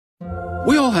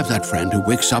We all have that friend who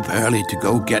wakes up early to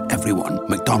go get everyone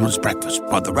McDonald's breakfast,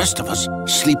 while the rest of us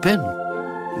sleep in.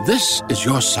 This is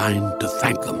your sign to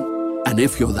thank them. And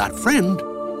if you're that friend,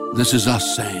 this is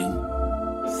us saying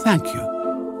thank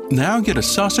you. Now get a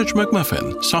sausage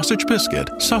McMuffin, sausage biscuit,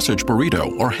 sausage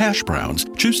burrito, or hash browns.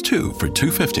 Choose 2 for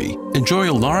 $2.50. Enjoy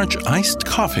a large iced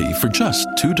coffee for just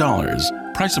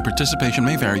 $2. Price and participation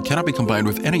may vary. Cannot be combined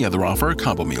with any other offer or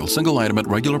combo meal. Single item at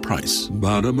regular price.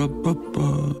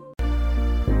 Ba-da-ba-ba-ba.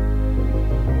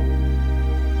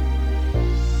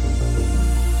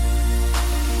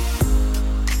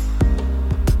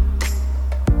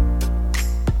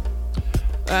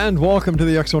 And welcome to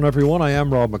the X-Zone, everyone. I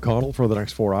am Rob McConnell. For the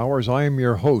next 4 hours, I am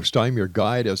your host. I'm your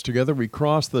guide as together we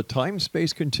cross the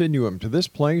time-space continuum to this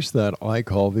place that I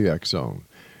call the X-Zone.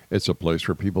 It's a place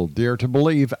where people dare to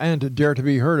believe and dare to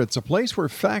be heard. It's a place where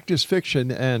fact is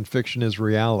fiction and fiction is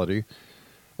reality.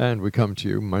 And we come to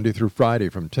you Monday through Friday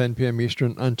from 10 p.m.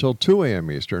 Eastern until 2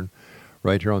 a.m. Eastern,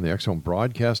 right here on the X-Zone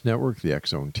Broadcast Network, the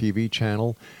X-Zone TV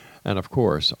channel, and, of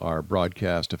course, our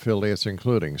broadcast affiliates,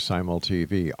 including Simul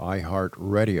TV,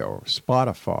 iHeartRadio,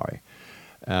 Spotify,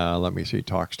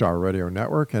 Talkstar Radio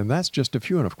Network, and that's just a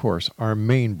few. And, of course, our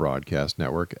main broadcast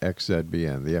network,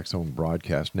 XZBN, the X-Zone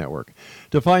Broadcast Network.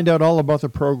 To find out all about the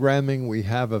programming we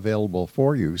have available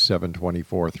for you,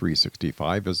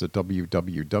 7/24/365, visit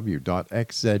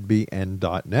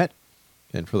www.xzbn.net.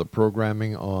 And for the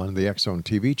programming on the X-Zone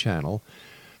TV channel,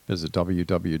 visit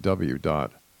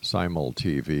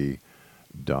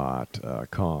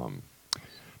www.simultv.com.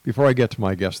 Before I get to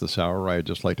my guest this hour, I'd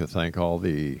just like to thank all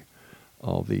the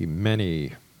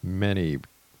many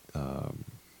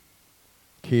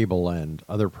cable and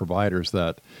other providers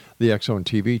that the X-Zone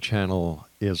TV channel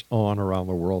is on around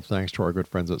the world, thanks to our good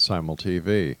friends at Simul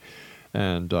TV.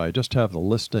 And I just have the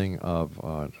listing of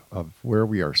where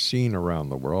we are seen around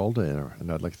the world,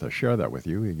 and I'd like to share that with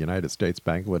you. United States,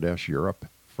 Bangladesh, Europe,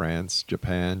 France,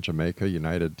 Japan, Jamaica,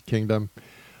 United Kingdom,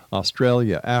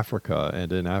 Australia, Africa,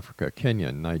 and in Africa, Kenya,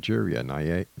 Nigeria in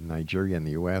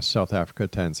the U.S., South Africa,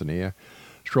 Tanzania,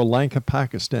 Sri Lanka,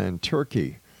 Pakistan,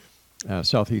 Turkey,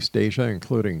 Southeast Asia,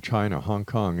 including China, Hong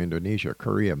Kong, Indonesia,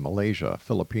 Korea, Malaysia,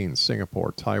 Philippines,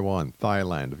 Singapore, Taiwan,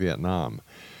 Thailand, Vietnam.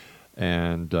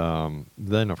 And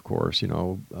then, of course,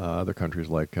 other countries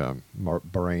like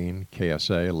Bahrain,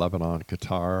 KSA, Lebanon,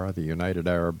 Qatar, the United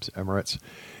Arab Emirates,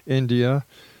 India,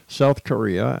 South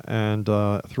Korea, and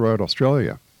throughout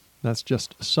Australia. That's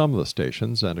just some of the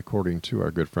stations, and according to our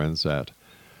good friends at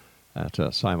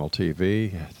Simul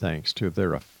TV, thanks to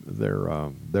their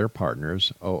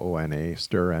partners, OONA,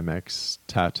 Stir MX,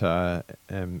 Tata,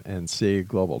 MNC,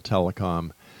 Global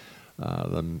Telecom,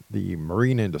 the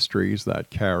marine industries that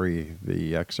carry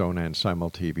the X-Zone and Simul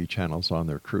TV channels on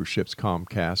their cruise ships,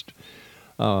 Comcast,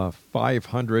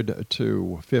 500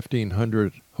 to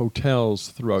 1,500 hotels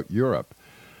throughout Europe.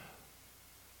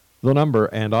 The number,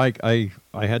 and I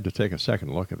had to take a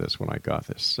second look at this when I got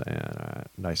this,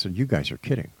 and I said, "You guys are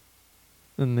kidding."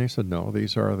 And they said, "No,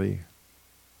 these are the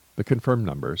confirmed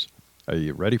numbers." Are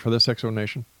you ready for this, X-Zone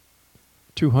Nation?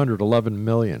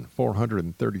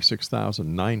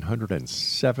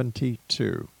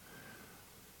 211,436,972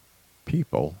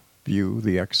 people view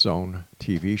the X-Zone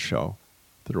TV show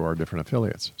through our different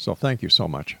affiliates. So thank you so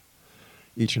much,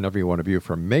 each and every one of you,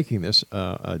 for making this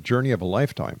a journey of a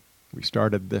lifetime. We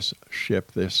started this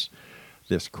ship, this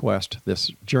quest, this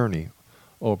journey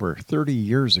over 30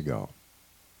 years ago,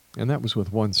 and that was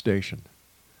with one station.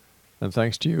 And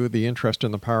thanks to you, the interest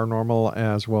in the paranormal,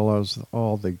 as well as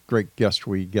all the great guests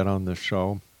we get on this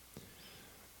show,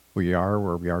 we are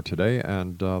where we are today,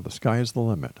 and the sky is the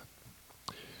limit.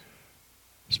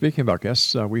 Speaking about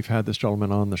guests, we've had this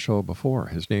gentleman on the show before.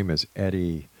 His name is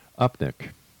Eddie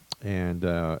Upnick. And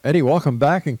Eddie, welcome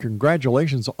back, and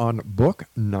congratulations on book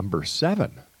number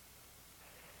 7.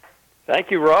 Thank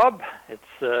you, Rob.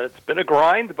 It's been a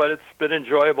grind, but it's been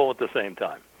enjoyable at the same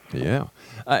time. Yeah.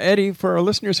 Eddie, for our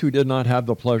listeners who did not have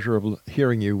the pleasure of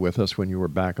hearing you with us when you were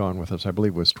back on with us, I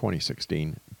believe it was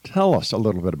 2016, tell us a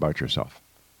little bit about yourself.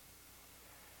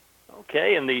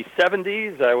 Okay, in the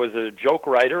 70s, I was a joke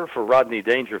writer for Rodney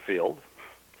Dangerfield.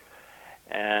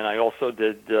 And I also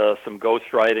did some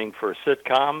ghostwriting for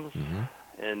sitcoms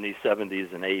in the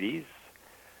 70s and 80s.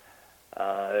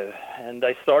 And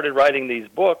I started writing these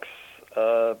books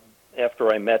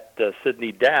after I met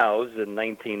Sidney Dowse in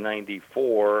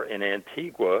 1994 in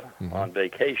Antigua on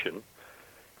vacation.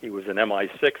 He was an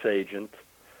MI-6 agent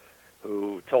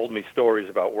who told me stories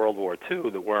about World War II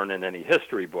that weren't in any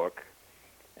history book.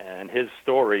 And his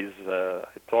stories, I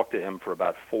talked to him for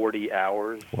about 40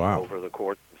 hours over the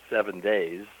course of 7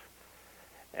 days.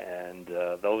 And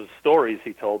those stories,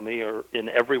 he told me, are in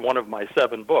every one of my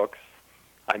 7 books.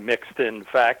 I mixed in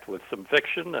fact with some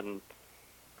fiction and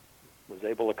was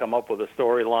able to come up with a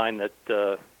storyline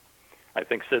that I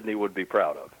think Sidney would be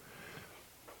proud of.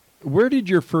 Where did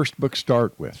your first book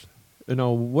start with?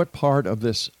 What part of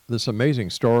this amazing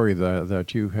story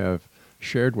that you have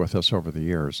shared with us over the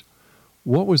years,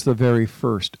 what was the very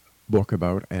first book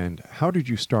about, and how did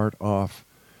you start off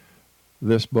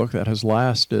this book that has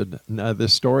lasted,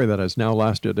 this story that has now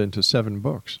lasted into 7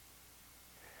 books?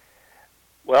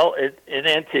 Well, in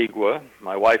Antigua,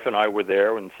 my wife and I were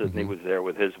there, and Sidney was there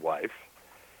with his wife,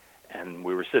 and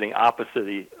we were sitting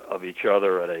opposite of each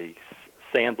other at a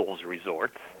sandals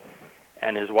resort.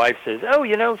 And his wife says,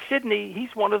 "Oh, Sidney,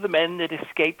 he's one of the men that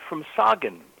escaped from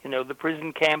Sagan, the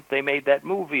prison camp they made that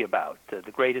movie about,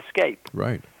 The Great Escape."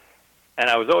 Right. And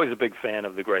I was always a big fan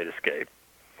of The Great Escape.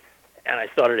 And I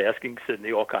started asking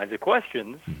Sidney all kinds of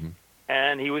questions.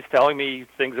 And he was telling me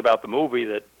things about the movie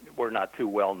that were not too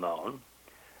well known.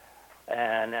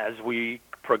 And as we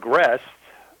progressed,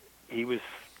 he was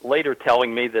later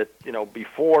telling me that,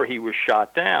 before he was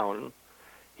shot down,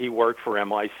 he worked for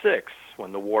MI-6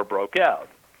 when the war broke out.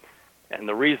 And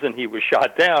the reason he was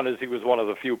shot down is he was one of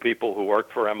the few people who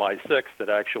worked for MI6 that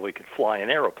actually could fly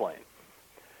an airplane.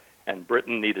 And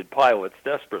Britain needed pilots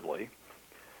desperately.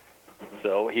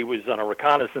 So he was on a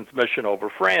reconnaissance mission over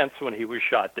France when he was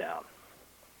shot down.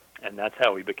 And that's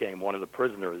how he became one of the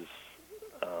prisoners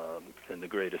in the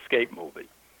Great Escape movie.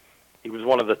 He was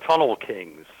one of the tunnel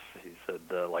kings. He said,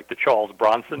 like the Charles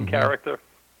Bronson character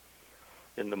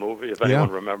in the movie, if anyone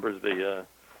remembers the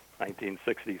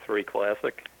 1963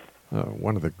 classic.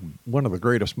 One of the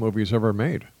greatest movies ever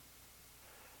made.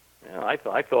 Yeah, I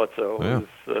thought so. Yeah. It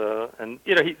was, and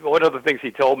one of the things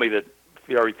he told me that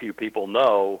very few people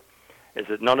know is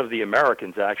that none of the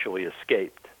Americans actually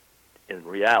escaped in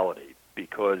reality,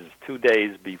 because 2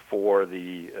 days before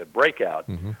the breakout,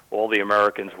 all the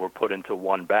Americans were put into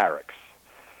one barracks,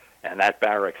 and that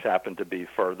barracks happened to be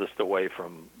furthest away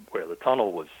from where the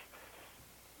tunnel was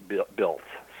built,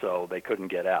 so they couldn't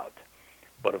get out.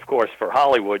 But of course, for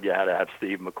Hollywood, you had to have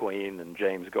Steve McQueen and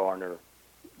James Garner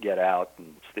get out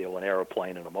and steal an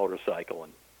airplane and a motorcycle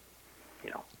and,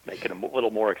 make it a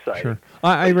little more exciting. Sure.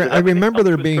 I remember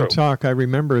there being talk. I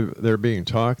remember there being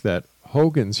talk that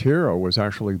Hogan's Hero was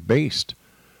actually based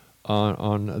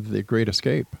on The Great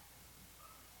Escape.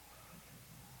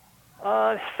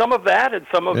 Some of that and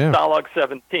some of Stalag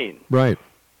 17. Right.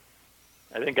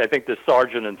 I think the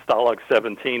sergeant in Stalag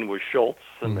 17 was Schultz,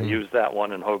 and they used that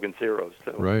one in Hogan's Heroes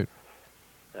too. Right.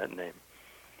 That name.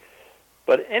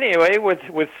 But anyway,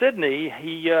 with Sidney,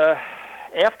 he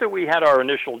after we had our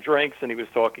initial drinks, and he was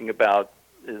talking about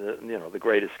the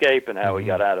Great Escape and how he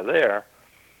got out of there.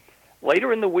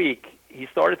 Later in the week, he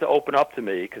started to open up to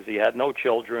me because he had no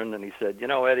children, and he said,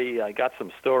 "Eddie, I got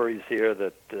some stories here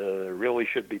that really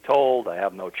should be told. I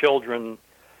have no children.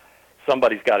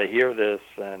 Somebody's got to hear this."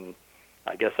 And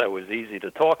I guess I was easy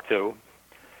to talk to.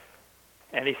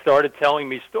 And he started telling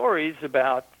me stories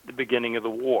about the beginning of the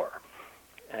war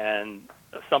and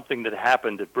something that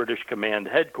happened at British Command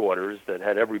headquarters that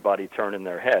had everybody turning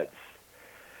their heads.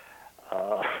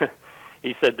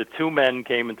 He said the 2 men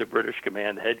came into British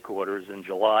Command headquarters in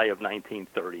July of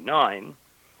 1939,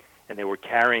 and they were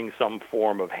carrying some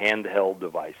form of handheld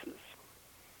devices.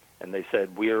 And they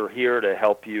said, "We're here to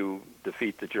help you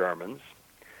defeat the Germans.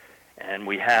 And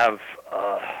we have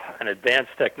an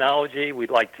advanced technology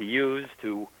we'd like to use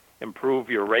to improve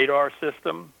your radar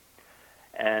system."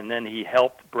 And then he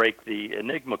helped break the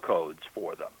Enigma codes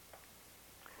for them.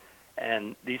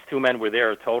 And these 2 men were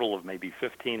there a total of maybe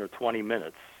 15 or 20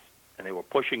 minutes. And they were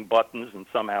pushing buttons and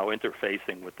somehow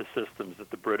interfacing with the systems that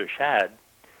the British had.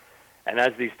 And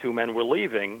as these 2 men were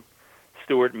leaving,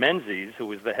 Stuart Menzies, who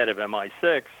was the head of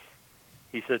MI6,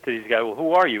 he said to these guys, "Well,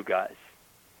 who are you guys?"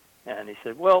 And he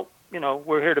said, "Well,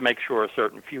 we're here to make sure a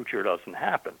certain future doesn't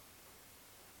happen."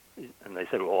 And they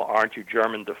said, "Well, aren't you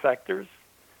German defectors?"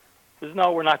 He says,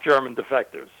 "No, we're not German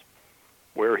defectors.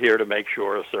 We're here to make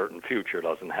sure a certain future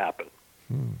doesn't happen."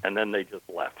 And then they just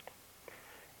left.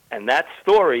 And that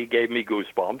story gave me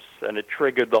goosebumps, and it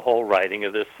triggered the whole writing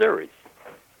of this series.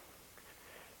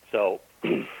 So,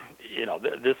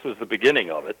 this was the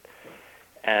beginning of it.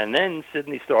 And then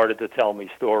Sidney started to tell me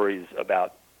stories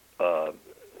about,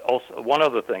 also one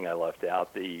other thing I left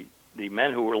out, the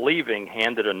men who were leaving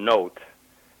handed a note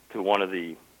to one of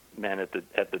the men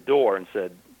at the door and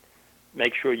said,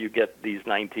 "Make sure you get these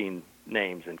 19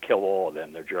 names and kill all of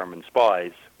them. They're German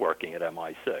spies working at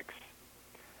MI6.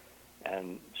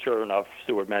 And sure enough,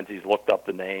 Stuart Menzies looked up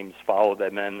the names, followed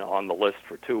them in on the list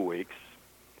for 2 weeks,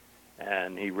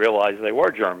 and he realized they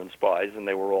were German spies, and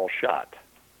they were all shot.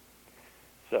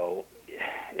 So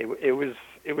it was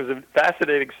a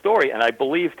fascinating story, and I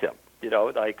believed him.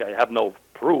 I have no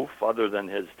proof other than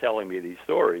his telling me these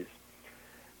stories.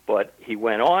 But he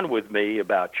went on with me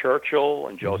about Churchill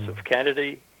and Joseph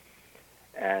Kennedy,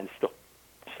 and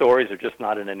stories are just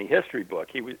not in any history book.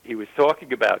 He was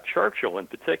talking about Churchill in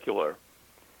particular,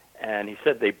 and he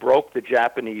said they broke the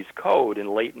Japanese code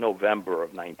in late November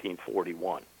of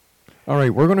 1941. All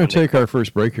right, we're going to take our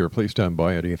first break here. Please stand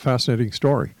by, Eddie. A fascinating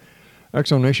story.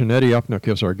 X-Zone Eddie Upnick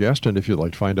is our guest, and if you'd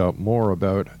like to find out more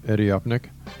about Eddie Upnick,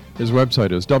 his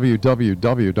website is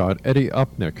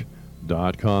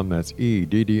www.eddieupnick.com. That's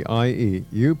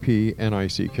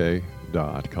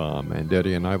EDDIEUPNICK.com. And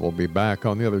Eddie and I will be back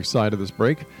on the other side of this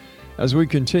break as we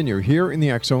continue here in the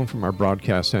X-Zone from our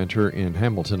broadcast center in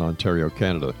Hamilton, Ontario,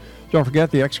 Canada. Don't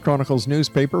forget the X-Chronicles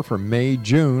newspaper for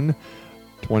May-June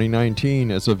 2019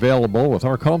 is available with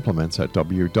our compliments at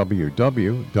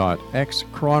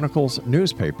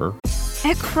www.xchroniclesnewspaper.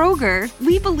 At Kroger,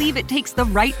 we believe it takes the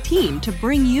right team to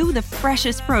bring you the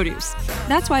freshest produce.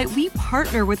 That's why we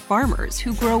partner with farmers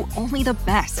who grow only the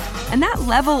best. And that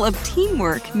level of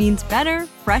teamwork means better,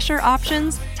 fresher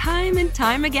options time and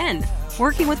time again.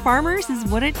 Working with farmers is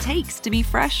what it takes to be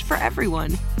fresh for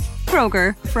everyone.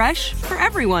 Kroger, fresh for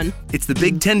everyone. It's the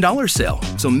big $10 sale,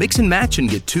 so mix and match and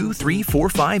get 2, 3, 4,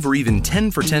 5, or even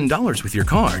 10 for $10 with your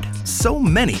card. So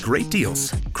many great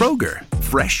deals. Kroger,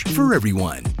 fresh for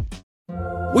everyone.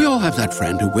 We all have that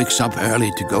friend who wakes up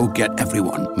early to go get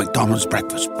everyone McDonald's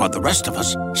breakfast, while the rest of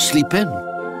us sleep in.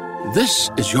 This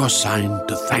is your sign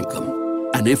to thank them.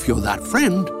 And if you're that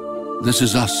friend, this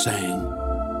is us saying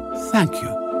thank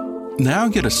you. Now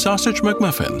get a sausage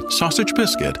McMuffin, sausage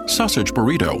biscuit, sausage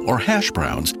burrito, or hash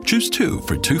browns. Choose 2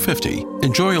 for $2.50.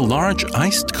 Enjoy a large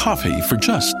iced coffee for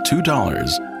just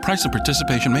 $2. Price and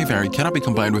participation may vary. Cannot be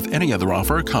combined with any other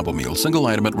offer or combo meal. Single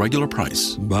item at regular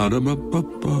price.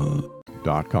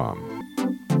 .com.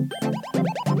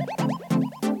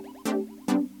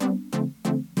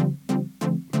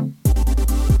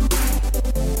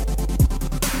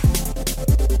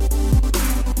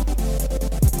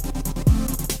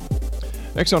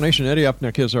 X-Zone Eddie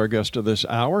Upnick is our guest of this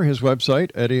hour. His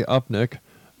website,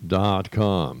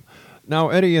 eddieupnick.com. Now,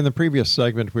 Eddie, in the previous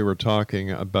segment, we were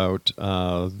talking about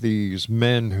these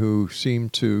men who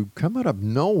seemed to come out of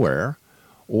nowhere,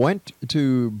 went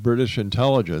to British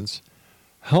intelligence,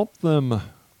 helped them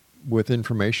with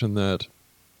information that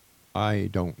I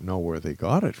don't know where they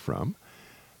got it from,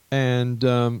 and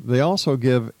they also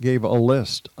gave a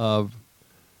list of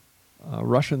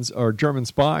Russians or German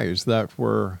spies that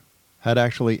had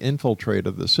actually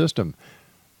infiltrated the system.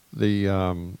 The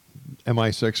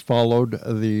MI-6 followed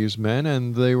these men,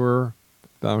 and they were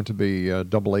found to be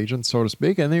double agents, so to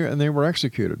speak, and they were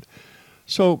executed.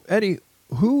 So, Eddie,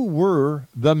 who were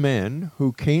the men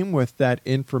who came with that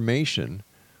information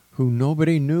who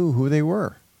nobody knew who they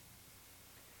were?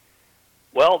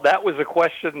 Well, that was a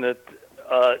question that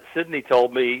Sidney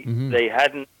told me they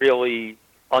hadn't really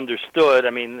understood.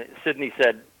 I mean, Sidney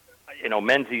said,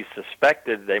 Menzies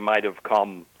suspected they might have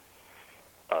come,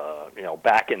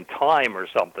 back in time or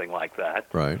something like that.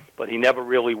 Right. But he never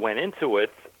really went into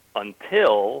it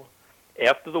until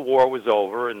after the war was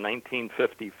over in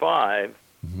 1955.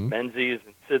 Menzies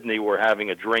and Sidney were having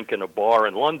a drink in a bar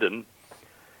in London,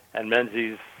 and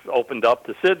Menzies opened up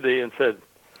to Sidney and said,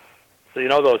 "So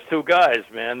those two guys,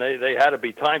 man, they had to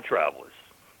be time travelers.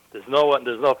 There's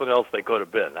nothing else they could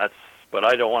have been. But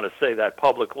I don't want to say that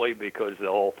publicly because they'll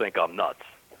all think I'm nuts."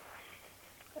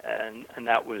 And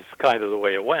that was kind of the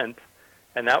way it went.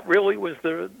 And that really was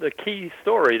the key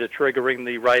story to triggering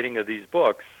the writing of these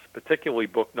books, particularly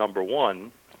book number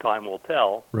 1, Time Will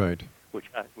Tell, right,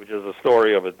 which is a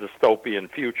story of a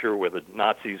dystopian future where the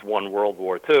Nazis won World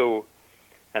War II,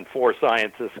 and 4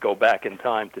 scientists go back in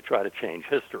time to try to change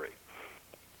history.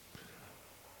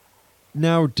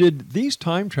 Now, did these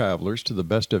time travelers, to the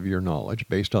best of your knowledge,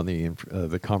 based on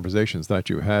the conversations that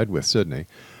you had with Sidney,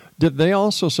 did they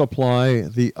also supply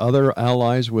the other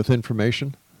allies with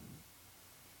information?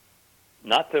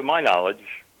 Not to my knowledge.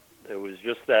 It was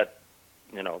just that,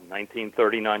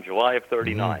 1939, July of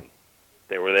 39.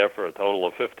 They were there for a total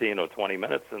of 15 or 20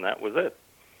 minutes, and that was it.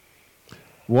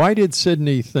 Why did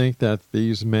Sidney think that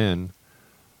these men,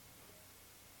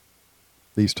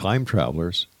 these time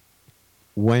travelers,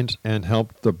 went and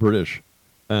helped the British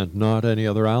and not any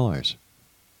other allies?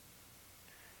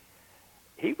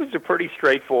 He was a pretty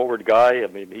straightforward guy. I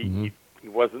mean, he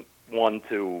wasn't one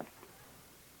to,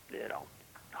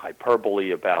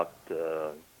 hyperbole about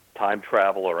time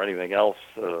travel or anything else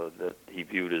that he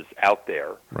viewed as out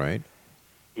there. Right.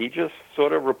 he just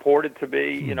sort of reported to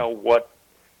me, what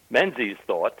Menzies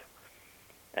thought.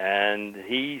 And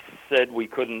he said we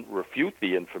couldn't refute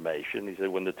the information. He said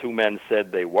when the two men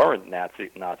said they weren't Nazi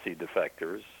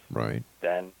defectors, right,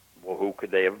 then, well, who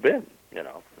could they have been?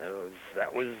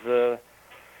 That was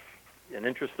an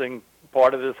interesting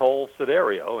part of this whole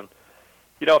scenario. And,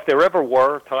 if there ever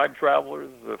were time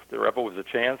travelers, if there ever was a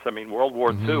chance, World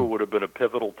War II would have been a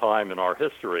pivotal time in our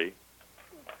history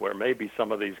where maybe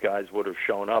some of these guys would have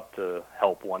shown up to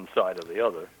help one side or the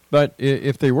other. But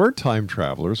if they were time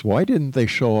travelers, why didn't they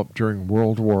show up during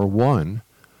World War I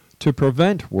to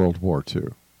prevent World War II?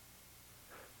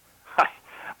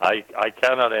 I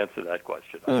cannot answer that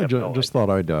question. I just thought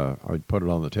I'd put it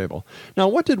on the table. Now,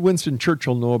 what did Winston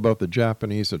Churchill know about the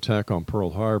Japanese attack on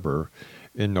Pearl Harbor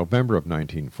in November of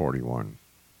 1941?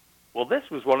 Well, this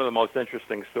was one of the most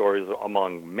interesting stories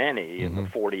among many in the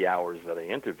 40 hours that I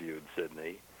interviewed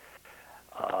Sidney.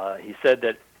 He said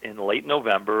that in late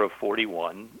November of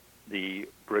 41, the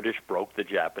British broke the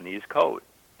Japanese code.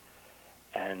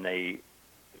 And they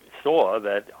saw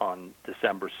that on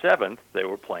December 7th, they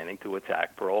were planning to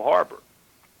attack Pearl Harbor.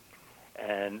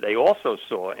 And they also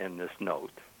saw in this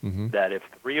note that if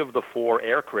 3 of the 4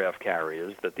 aircraft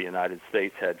carriers that the United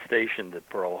States had stationed at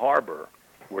Pearl Harbor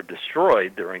were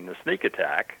destroyed during the sneak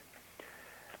attack,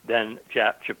 then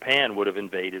Japan would have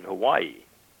invaded Hawaii.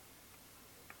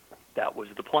 That was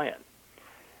the plan.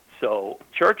 So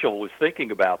Churchill was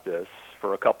thinking about this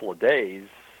for a couple of days,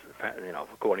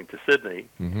 according to Sidney,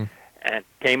 and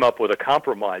came up with a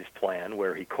compromise plan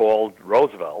where he called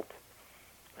Roosevelt,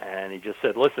 and he just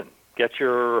said, listen, get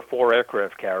your 4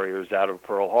 aircraft carriers out of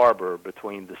Pearl Harbor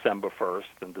between December 1st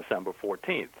and December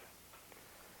 14th.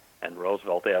 And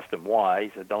Roosevelt asked him why.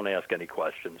 He said, don't ask any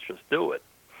questions, just do it.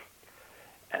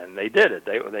 And they did it.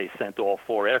 They sent all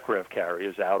 4 aircraft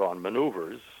carriers out on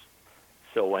maneuvers.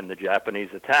 So when the Japanese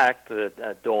attacked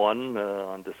at dawn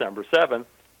on December 7th,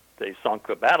 they sunk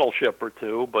a battleship or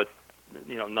 2, but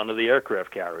none of the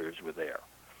aircraft carriers were there.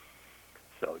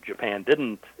 So Japan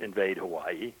didn't invade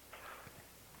Hawaii.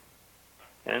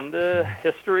 And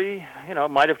history,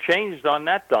 might have changed on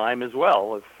that dime as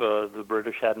well if the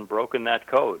British hadn't broken that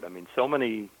code. So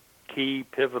many key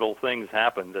pivotal things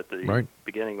happened at the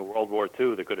beginning of World War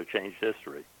II that could have changed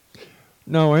history.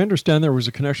 Now, I understand there was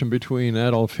a connection between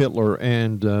Adolf Hitler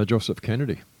and Joseph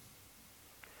Kennedy.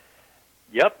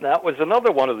 Yep, that was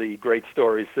another one of the great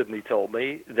stories Sidney told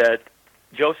me, that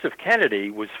Joseph Kennedy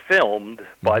was filmed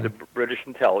by the British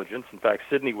intelligence. In fact,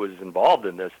 Sidney was involved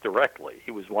in this directly.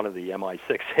 He was one of the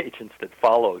MI-6 agents that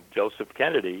followed Joseph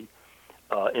Kennedy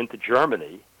into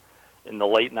Germany in the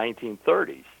late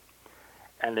 1930s.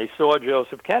 And they saw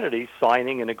Joseph Kennedy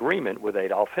signing an agreement with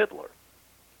Adolf Hitler.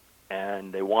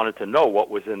 And they wanted to know what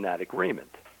was in that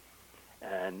agreement.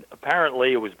 And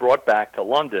apparently it was brought back to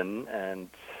London, and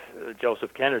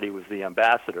Joseph Kennedy was the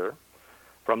ambassador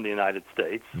from the United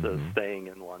States, staying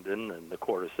in London and the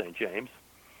Court of St. James.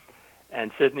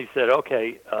 And Sidney said,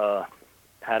 okay,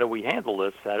 how do we handle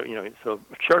this? So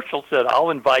Churchill said, I'll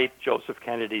invite Joseph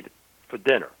Kennedy for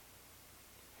dinner.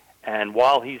 And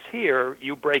while he's here,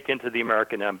 you break into the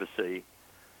American embassy.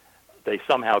 They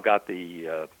somehow got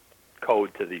the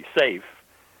code to the safe.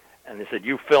 And they said,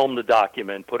 you film the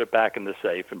document, put it back in the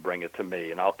safe, and bring it to me,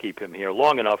 and I'll keep him here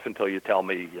long enough until you tell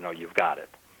me, you've got it.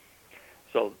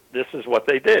 So this is what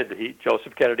they did.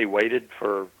 Joseph Kennedy waited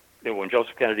for, when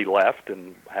Joseph Kennedy left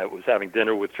and was having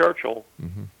dinner with Churchill,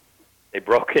 they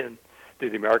broke in to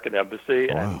the American embassy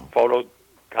and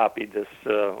photocopied this,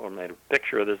 or made a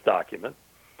picture of this document.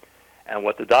 And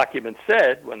what the document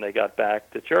said when they got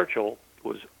back to Churchill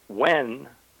was when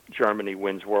Germany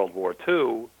wins World War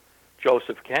II,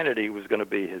 Joseph Kennedy was going to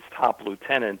be his top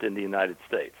lieutenant in the United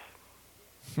States.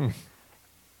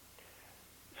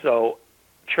 So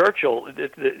Churchill,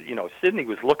 Sidney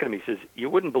was looking at me, he says, you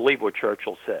wouldn't believe what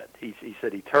Churchill said. He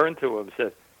said, he turned to him and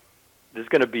said, there's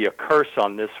going to be a curse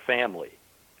on this family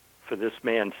for this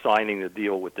man signing the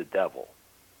deal with the devil.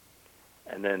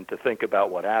 And then to think about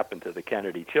what happened to the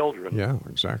Kennedy children. Yeah,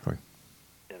 exactly.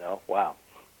 Wow.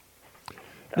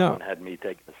 That one had me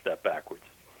taking a step backwards.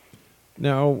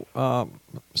 Now,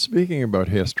 speaking about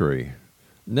history,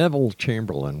 Neville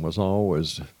Chamberlain was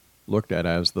always looked at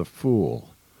as the fool.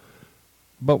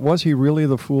 But was he really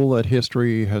the fool that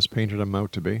history has painted him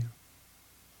out to be?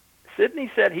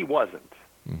 Sidney said he wasn't.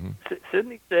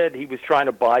 Sidney said he was trying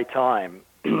to buy time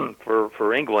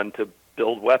for England to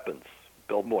build weapons,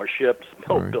 build more ships,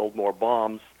 build more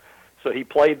bombs. So he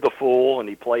played the fool and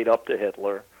he played up to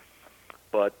Hitler.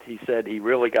 But he said he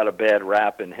really got a bad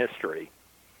rap in history.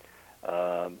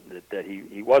 That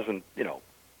he wasn't,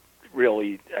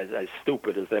 really as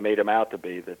stupid as they made him out to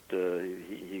be, that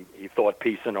he thought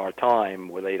peace in our time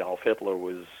with Adolf Hitler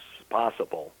was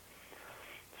possible.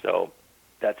 So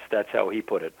that's how he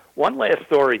put it. One last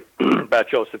story about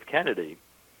Joseph Kennedy.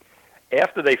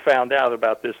 After they found out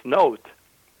about this note,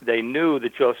 they knew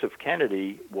that Joseph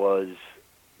Kennedy was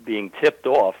being tipped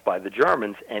off by the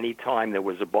Germans anytime there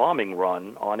was a bombing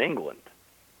run on England.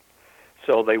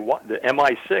 So the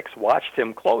MI-6 watched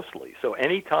him closely. So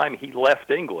anytime he left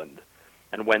England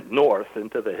and went north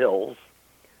into the hills,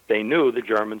 they knew the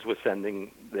Germans were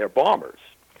sending their bombers.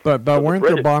 But weren't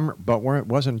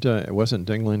there wasn't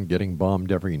England getting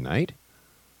bombed every night?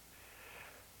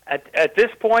 At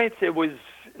this point, it was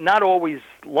not always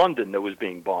London that was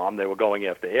being bombed. They were going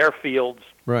after airfields,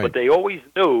 right. But they always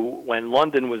knew when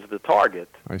London was the target.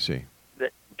 I see.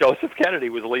 That Joseph Kennedy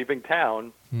was leaving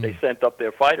town. They sent up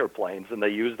their fighter planes, and they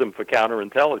used them for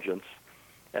counterintelligence.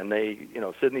 And they,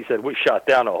 Sidney said, we shot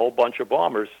down a whole bunch of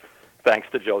bombers thanks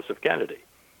to Joseph Kennedy,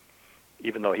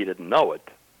 even though he didn't know it,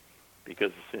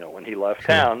 because, when he left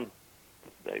town,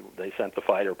 they sent the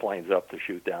fighter planes up to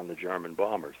shoot down the German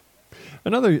bombers.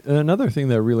 Another thing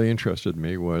that really interested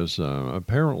me was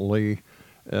apparently,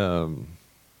 when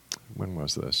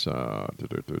was this?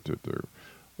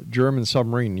 German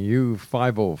submarine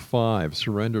U-505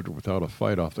 surrendered without a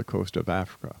fight off the coast of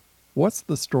Africa. What's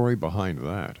the story behind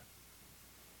that?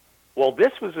 Well,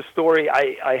 this was a story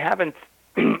I haven't.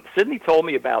 Sidney told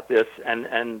me about this,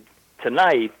 and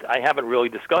tonight I haven't really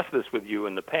discussed this with you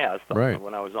in the past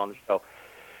when I was on the show.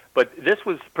 But this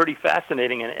was pretty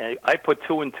fascinating, and I put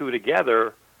two and two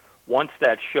together once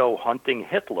that show Hunting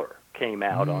Hitler came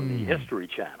out on the History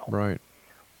Channel. Right.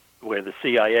 Where the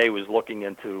CIA was looking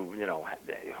into,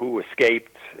 who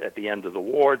escaped at the end of the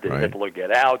war. Did Hitler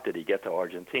get out? Did he get to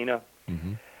Argentina?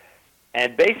 Mm-hmm.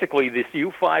 And basically, this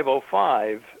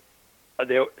U-505,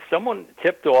 someone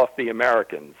tipped off the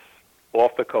Americans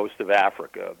off the coast of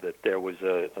Africa that there was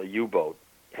a U-boat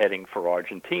heading for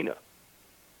Argentina.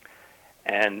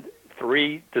 And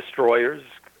 3 destroyers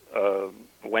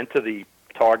went to the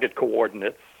target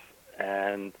coordinates,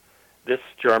 and this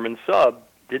German sub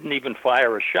didn't even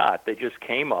fire a shot. They just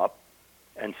came up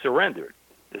and surrendered.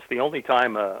 It's the only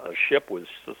time a ship was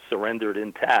surrendered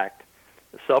intact,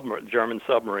 the German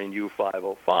submarine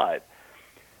U-505.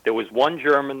 There was one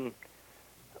German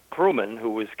crewman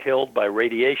who was killed by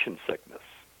radiation sickness.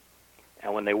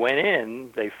 And when they went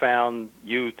in, they found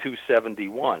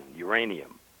U-271,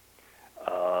 uranium,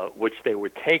 which they were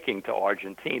taking to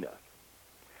Argentina.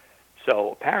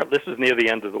 So apparently this was near the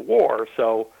end of the war,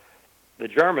 so the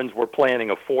Germans were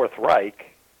planning a Fourth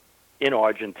Reich in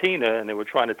Argentina, and they were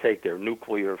trying to take their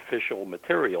nuclear fissile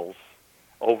materials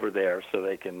over there so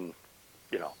they can,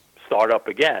 start up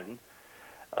again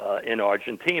in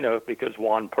Argentina, because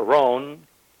Juan Perón,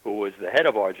 who was the head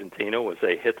of Argentina, was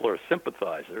a Hitler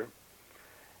sympathizer,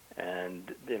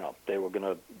 and, they were going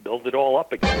to build it all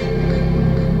up again.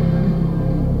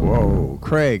 Whoa,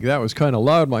 Craig, that was kind of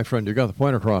loud, my friend. You got the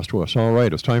point across to us. All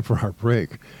right, it's time for our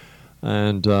break.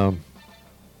 And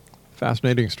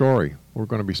fascinating story. We're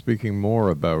going to be speaking more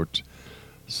about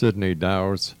Sidney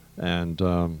Dowse and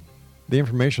the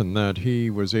information that he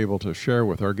was able to share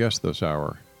with our guest this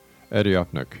hour, Eddie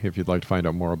Upnick. If you'd like to find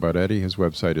out more about Eddie, his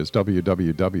website is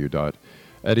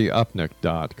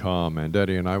www.eddieupnick.com. And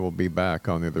Eddie and I will be back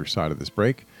on the other side of this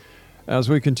break as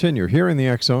we continue here in the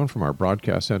X Zone from our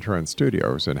broadcast center and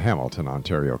studios in Hamilton,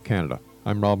 Ontario, Canada.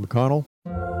 I'm Rob McConnell.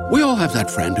 We all have that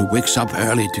friend who wakes up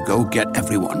early to go get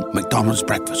everyone McDonald's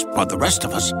breakfast, while the rest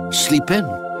of us sleep in.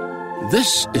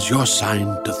 This is your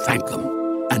sign to thank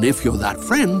them. And if you're that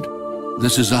friend,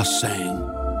 this is us saying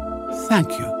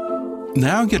thank you.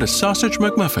 Now get a sausage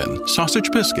McMuffin,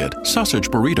 sausage biscuit, sausage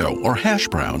burrito, or hash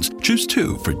browns. Choose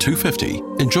 2 for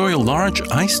 $2.50. Enjoy a large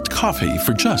iced coffee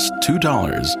for just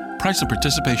 $2. Price and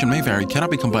participation may vary.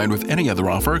 Cannot be combined with any other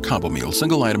offer or combo meal.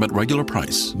 Single item at regular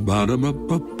price.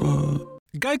 Ba-da-ba-ba-ba.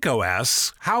 Geico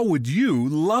asks, how would you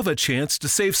love a chance to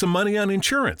save some money on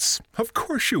insurance? Of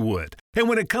course you would. And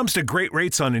when it comes to great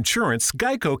rates on insurance,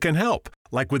 Geico can help.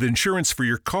 Like with insurance for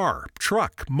your car,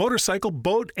 truck, motorcycle,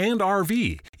 boat, and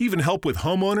RV. Even help with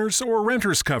homeowners or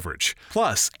renters coverage.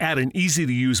 Plus, add an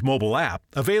easy-to-use mobile app,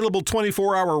 available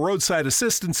 24-hour roadside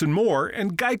assistance, and more,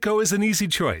 and Geico is an easy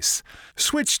choice.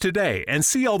 Switch today and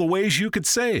see all the ways you could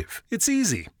save. It's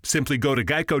easy. Simply go to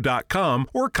geico.com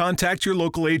or contact your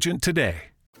local agent today.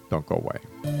 Don't go away.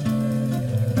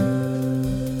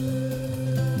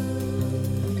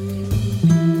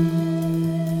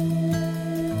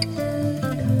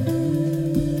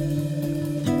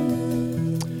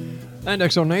 And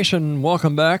X Zone Nation,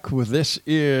 welcome back. This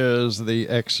is the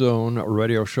X Zone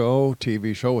radio show,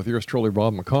 TV show with yours truly,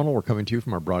 Bob McConnell. We're coming to you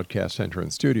from our broadcast center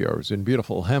and studios in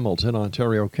beautiful Hamilton,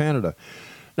 Ontario, Canada.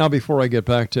 Now, before I get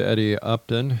back to Eddie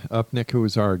Upnick, who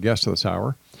is our guest this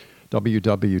hour,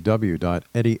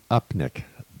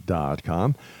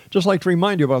 www.eddieupnick.com. Just like to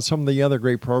remind you about some of the other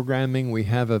great programming we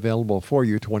have available for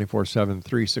you 24/7,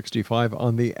 365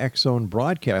 on the X Zone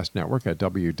Broadcast Network at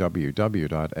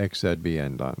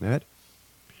www.xzbn.net.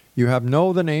 You have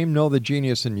Know the Name, Know the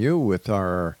Genius in You with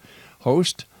our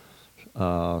host,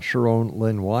 Sharon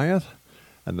Lynn Wyeth.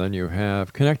 And then you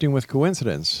have Connecting with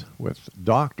Coincidence with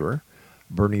Dr.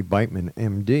 Bernie Beitman,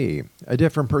 M.D. A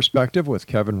Different Perspective with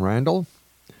Kevin Randall.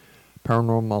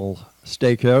 Paranormal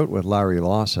Stakeout with Larry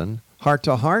Lawson. Heart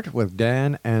to Heart with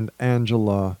Dan and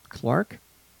Angela Clark.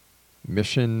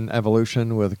 Mission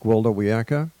Evolution with Gwilda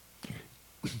Wiyaka.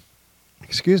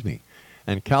 Excuse me.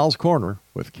 And Cal's Corner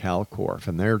with Cal Korf.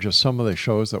 And they're just some of the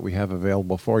shows that we have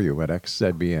available for you at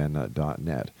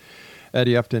xzbn.net.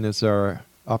 Eddie Upton is our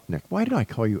Upnick. Why did I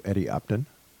call you Eddie Upton?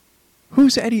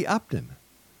 Who's Eddie Upton?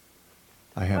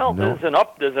 There's an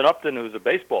Upton who's a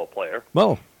baseball player.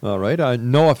 Well, all right.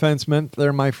 No offense meant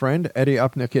there, my friend. Eddie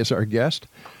Upnick is our guest.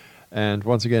 And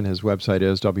once again, his website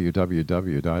is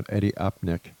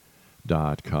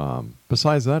www.eddieupnick.com.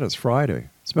 Besides that, it's Friday.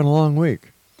 It's been a long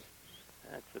week.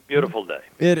 It's a beautiful day.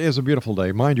 It is a beautiful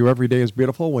day. Mind you, every day is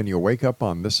beautiful when you wake up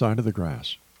on this side of the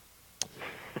grass.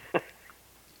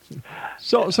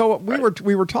 So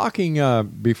we were talking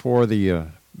before the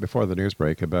news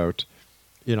break about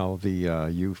the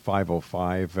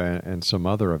U-505 and some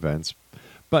other events,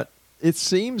 but it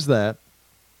seems that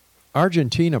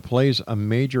Argentina plays a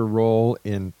major role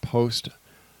in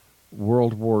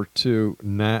post-World War II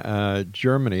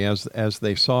Germany as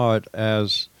they saw it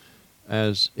as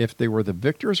if they were the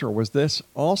victors, or was this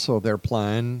also their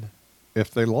plan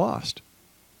if they lost?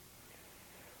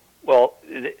 Well,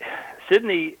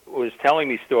 Sidney was telling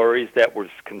me stories that was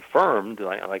confirmed,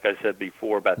 like I said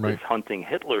before, about this Hunting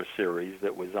Hitler series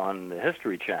that was on the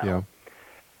History Channel. Yeah.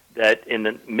 That in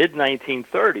the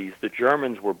mid-1930s, the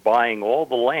Germans were buying all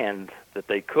the land that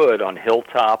they could on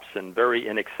hilltops and very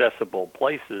inaccessible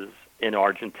places in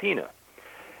Argentina.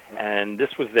 And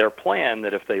this was their plan,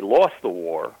 that if they lost the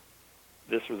war,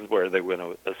 this was where they were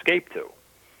going to escape to,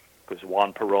 because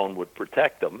Juan Perón would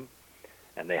protect them,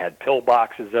 and they had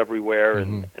pillboxes everywhere.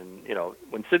 And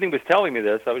when Sidney was telling me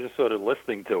this, I was just sort of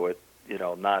listening to it,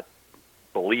 not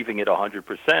believing it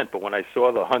 100%, but when I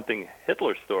saw the Hunting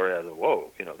Hitler story, I thought,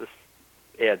 whoa, this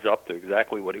adds up to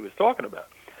exactly what he was talking about.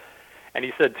 And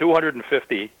he said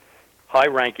 250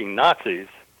 high-ranking Nazis,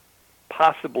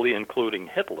 possibly including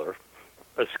Hitler,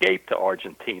 escaped to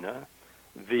Argentina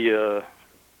via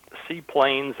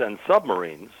seaplanes and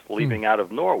submarines leaving out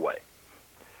of Norway.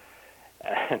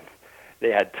 And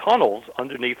they had tunnels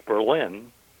underneath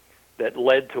Berlin that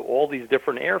led to all these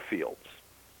different airfields.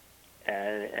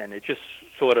 And it just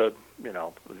sort of,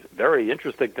 was very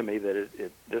interesting to me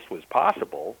that this was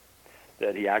possible,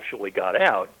 that he actually got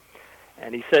out.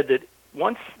 And he said that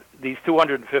once these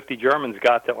 250 Germans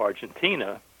got to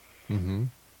Argentina,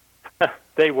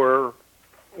 they were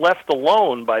left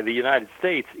alone by the United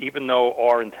States, even though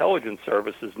our intelligence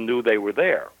services knew they were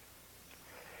there.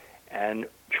 And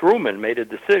Truman made a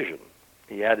decision.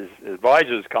 He had his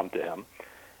advisors come to him,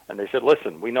 and they said,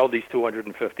 listen, we know these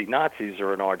 250 Nazis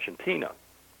are in Argentina,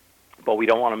 but we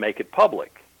don't want to make it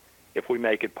public. If we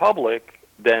make it public,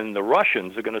 then the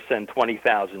Russians are going to send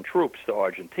 20,000 troops to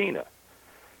Argentina.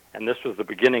 And this was the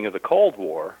beginning of the Cold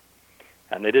War,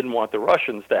 and they didn't want the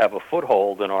Russians to have a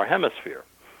foothold in our hemisphere.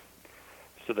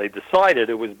 So they decided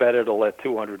it was better to let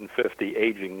 250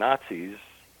 aging Nazis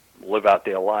live out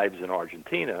their lives in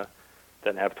Argentina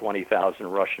than have 20,000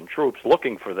 Russian troops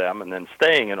looking for them and then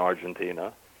staying in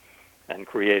Argentina and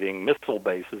creating missile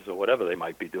bases or whatever they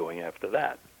might be doing after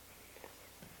that.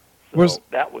 So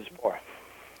that was more.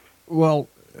 Well,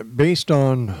 based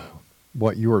on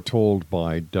what you were told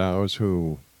by Dowse,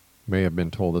 who may have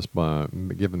been told this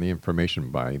given the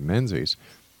information by Menzies,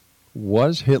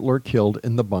 was Hitler killed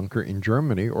in the bunker in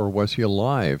Germany, or was he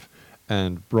alive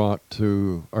and brought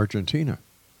to Argentina?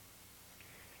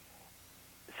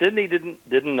 Sidney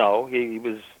didn't know. He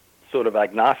was sort of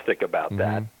agnostic about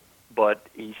that, but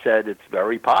he said it's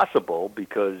very possible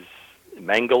because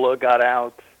Mengele got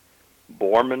out,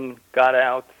 Bormann got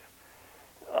out.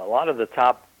 A lot of the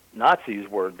top Nazis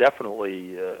were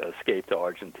definitely escaped to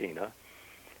Argentina.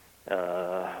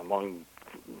 Among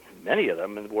many of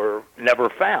them were never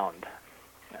found.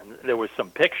 And there was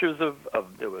some pictures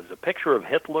there was a picture of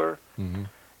Hitler.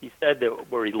 He said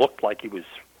that where he looked like he was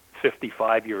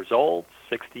 55 years old,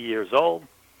 60 years old.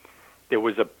 there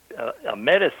was a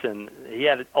medicine. He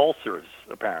had ulcers,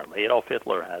 apparently. Adolf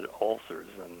Hitler had ulcers,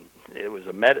 and it was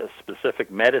a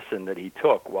specific medicine that he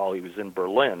took while he was in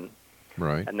Berlin.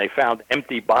 Right. And they found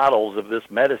empty bottles of this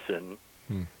medicine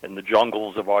in the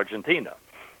jungles of Argentina.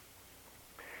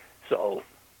 So,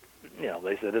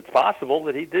 they said it's possible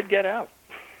that he did get out.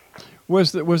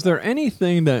 Was there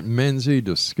anything that Menzies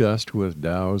discussed with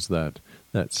Dowse that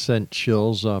sent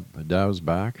chills up Dowse's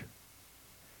back?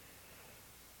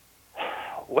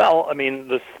 Well, I mean,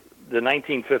 the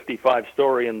 1955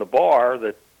 story in the bar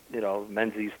that,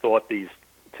 Menzies thought these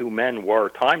two men were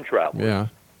time travelers. Yeah.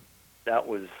 That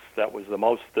was the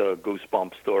most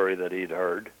goosebump story that he'd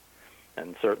heard.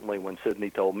 And certainly when Sidney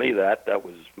told me that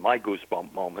was my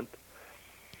goosebump moment.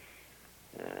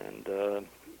 And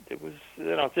it was,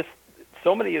 just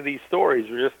so many of these stories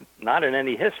were just not in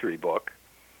any history book.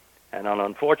 And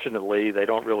unfortunately, they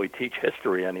don't really teach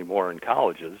history anymore in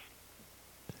colleges.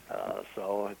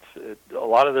 So a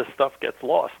lot of this stuff gets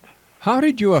lost. How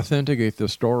did you authenticate the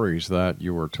stories that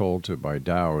you were told to by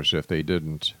Dowse if they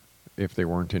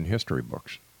weren't in history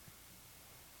books?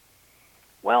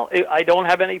 Well, I don't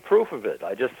have any proof of it.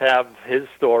 I just have his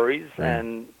stories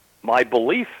and my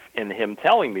belief in him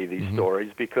telling me these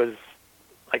stories, because,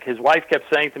 like, his wife kept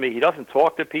saying to me, he doesn't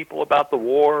talk to people about the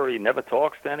war. He never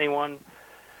talks to anyone.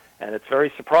 And it's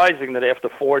very surprising that after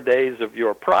 4 days of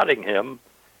your prodding him,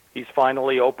 he's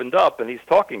finally opened up and he's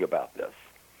talking about this.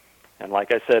 And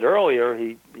like I said earlier,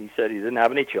 he said he didn't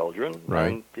have any children,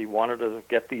 and he wanted to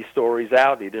get these stories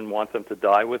out. He didn't want them to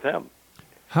die with him.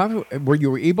 How were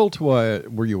you able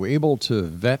to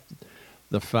vet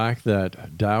the fact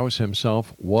that Dowse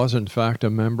himself was in fact a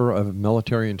member of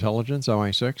military intelligence,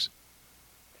 MI-6?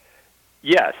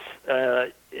 Yes.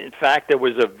 In fact, there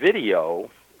was a video.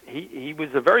 He was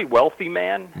a very wealthy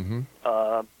man.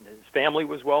 His family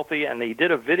was wealthy, and he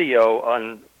did a video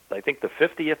on, I think, the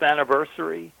 50th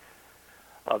anniversary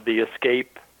of the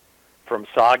escape from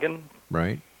Sagan.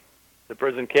 Right. The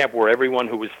prison camp where everyone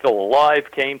who was still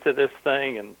alive came to this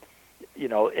thing. And,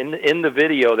 in the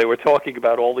video, they were talking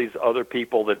about all these other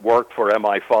people that worked for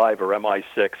MI5 or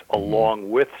MI6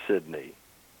 along with Sidney.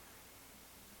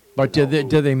 But did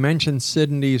they mention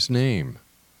Sidney's name?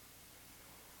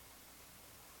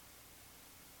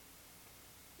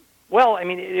 Well, I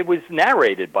mean, it was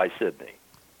narrated by Sidney.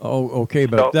 Oh, okay,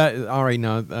 but all right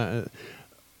now.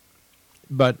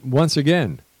 But once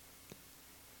again,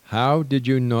 how do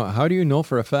you know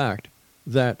for a fact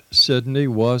that Sidney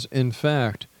was in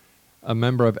fact a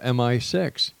member of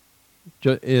MI6?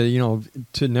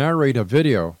 To narrate a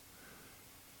video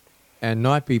and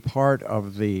not be part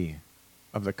of the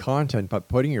content, but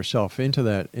putting yourself into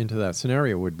that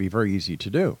scenario would be very easy to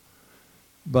do.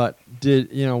 But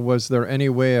was there any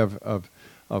way of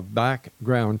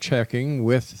background checking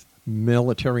with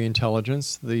military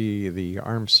intelligence, the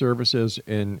armed services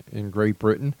in Great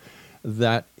Britain,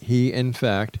 that he in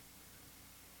fact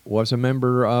was a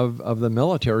member of the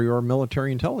military or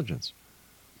military intelligence?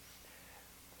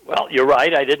 Well, you're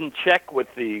right. I didn't check with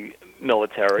the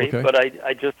military, but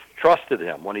I just trusted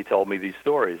him when he told me these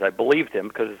stories. I believed him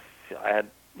because I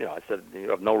said, you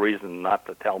have no reason not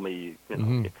to tell me.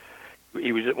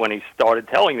 He was, when he started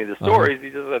telling me the stories, he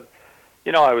just said,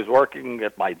 I was working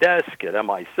at my desk at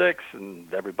MI6,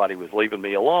 and everybody was leaving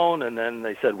me alone, and then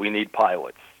they said, we need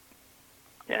pilots.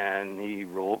 And he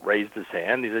raised his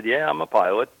hand. He said, yeah, I'm a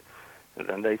pilot. And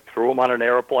then they threw him on an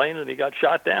airplane, and he got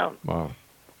shot down. Wow.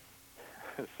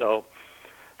 So,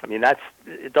 I mean,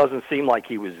 it doesn't seem like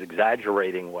he was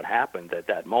exaggerating what happened at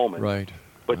that moment. Right.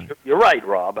 But you're right,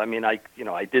 Rob. I mean, I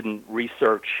didn't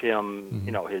research him,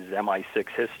 his MI6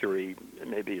 history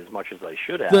maybe as much as I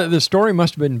should have. The story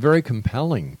must have been very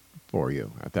compelling for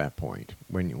you at that point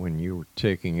when you were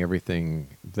taking everything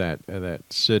that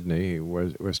Sidney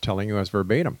was telling you as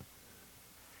verbatim.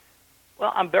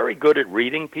 Well, I'm very good at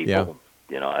reading people.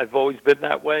 Yeah. I've always been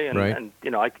that way, and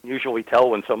I can usually tell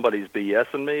when somebody's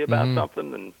BSing me about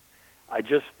something, and I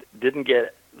just didn't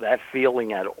get that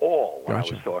feeling at all when I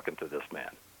was talking to this man.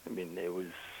 I mean, it was,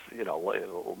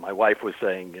 my wife was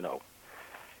saying,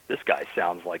 this guy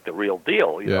sounds like the real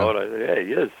deal. You know, and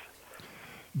he is.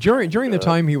 During the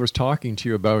time he was talking to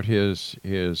you about his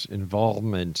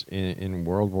involvement in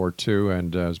World War II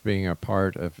and as being a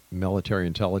part of military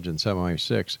intelligence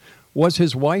MI6, was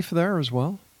his wife there as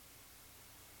well?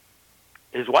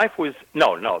 His wife was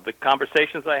no. The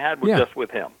conversations I had were just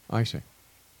with him. I see.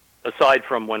 Aside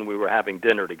from when we were having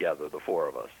dinner together, the four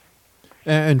of us.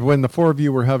 And when the four of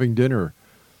you were having dinner,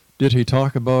 did he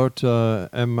talk about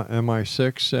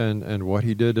MI6 and what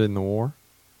he did in the war?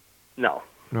 No.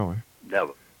 No.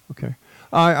 Never. Okay.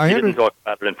 He didn't talk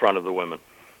about it in front of the women.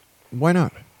 Why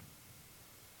not?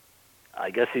 I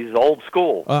guess he's old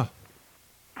school.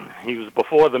 He was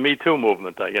before the Me Too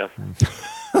movement, I guess.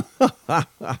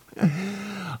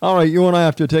 All right, you and I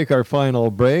have to take our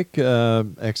final break.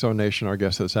 Exo Nation, our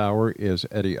guest this hour is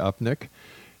Eddie Upnick.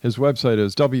 His website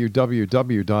is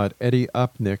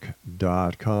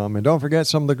www.eddieupnick.com. And don't forget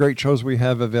some of the great shows we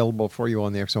have available for you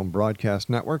on the X Zone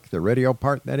Broadcast Network. The radio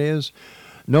part, that is.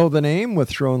 Know the Name with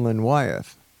Sharon Lynn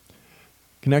Wyeth.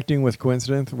 Connecting with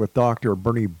Coincidence with Dr.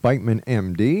 Bernie Beitman,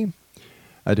 M.D.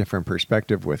 A Different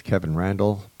Perspective with Kevin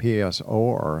Randall. PSO,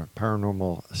 or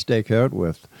Paranormal Stakeout,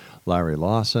 with Larry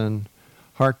Lawson.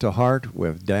 Heart to Heart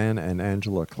with Dan and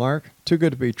Angela Clark. Too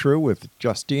Good to Be True with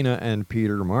Justina and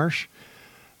Peter Marsh.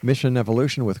 Mission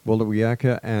Evolution with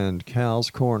Willawiecka, and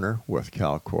Cal's Corner with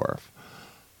Cal Korf.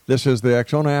 This is the X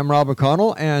Zone. I am Rob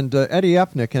McConnell, and Eddie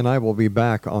Upnick and I will be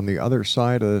back on the other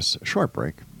side of this short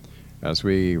break as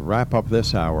we wrap up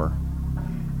this hour.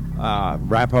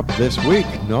 Wrap up this week.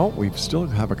 No, we still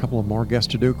have a couple of more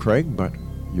guests to do, Craig, but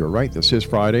you're right, this is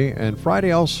Friday, and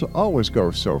Friday always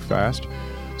goes so fast.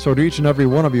 So to each and every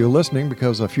one of you listening,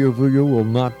 because a few of you will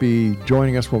not be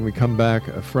joining us when we come back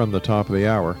from the top of the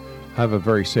hour, have a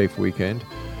very safe weekend.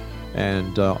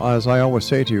 And as I always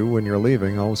say to you when you're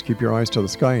leaving, always keep your eyes to the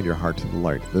sky and your heart to the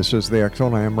light. This is the X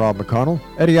Zone. I am Rob McConnell.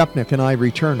 Eddie Upnick and I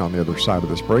return on the other side of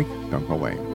this break. Don't go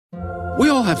away. We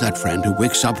all have that friend who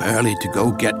wakes up early to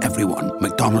go get everyone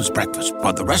McDonald's breakfast,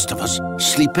 while the rest of us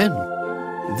sleep in.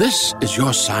 This is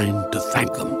your sign to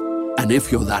thank them. And if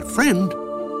you're that friend,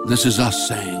 this is us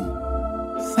saying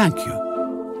thank you.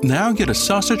 Now get a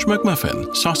sausage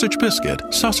McMuffin, sausage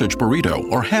biscuit, sausage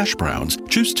burrito, or hash browns.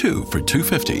 Choose 2 for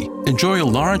 $2.50. Enjoy a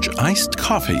large iced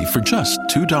coffee for just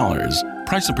 $2.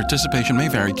 Price and participation may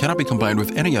vary. Cannot be combined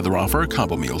with any other offer or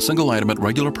combo meal. Single item at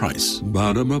regular price.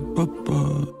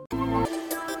 Ba-da-ba-ba-ba.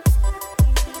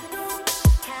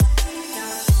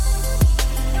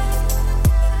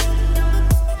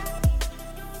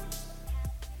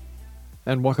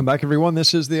 And welcome back, everyone.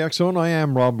 This is the X Zone. I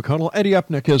am Rob McConnell. Eddie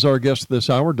Upnick is our guest this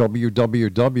hour,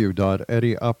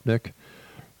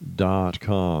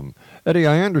 www.eddieupnick.com. Eddie,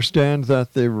 I understand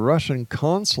that the Russian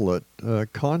consulate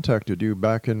contacted you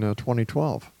back in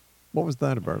 2012. What was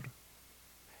that about?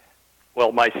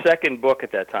 Well, my second book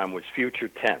at that time was Future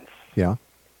Tense. Yeah.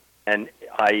 And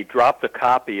I dropped a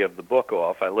copy of the book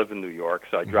off. I live in New York,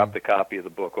 so I dropped a copy of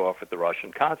the book off at the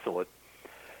Russian consulate.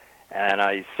 And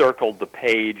I circled the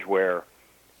page where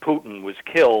Putin was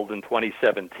killed in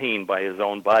 2017 by his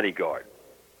own bodyguard.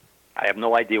 I have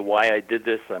no idea why I did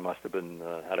this. I must have been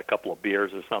had a couple of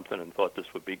beers or something and thought this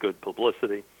would be good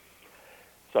publicity.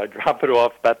 So I dropped it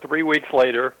off. About 3 weeks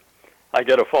later, I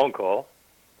get a phone call.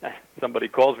 Somebody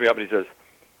calls me up and he says,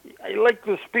 "I'd like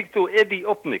to speak to Eddie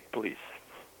Upnick, please."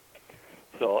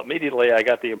 So immediately I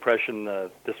got the impression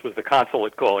this was the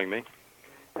consulate calling me.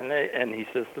 And he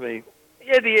says to me,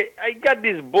 "Eddie, I got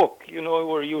this book,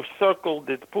 where you circled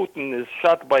that Putin is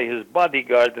shot by his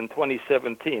bodyguard in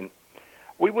 2017.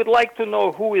 We would like to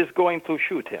know who is going to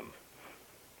shoot him."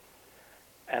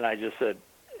 And I just said,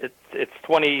 it's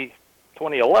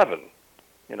 2011.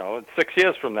 It's 6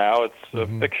 years from now. It's a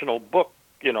fictional book.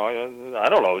 I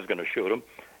don't know who's going to shoot him.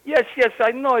 Yes,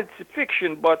 I know it's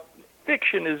fiction, but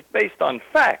fiction is based on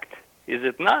fact, is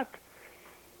it not?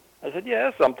 I said,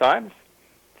 yeah, sometimes.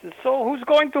 So who's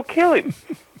going to kill him?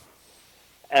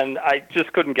 And I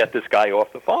just couldn't get this guy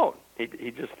off the phone. He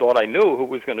just thought I knew who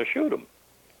was going to shoot him.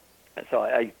 And so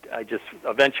I just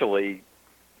eventually,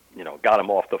 got him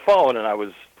off the phone, and I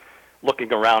was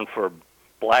looking around for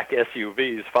black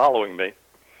SUVs following me,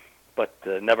 but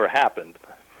never happened.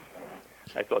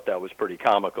 I thought that was pretty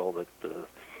comical that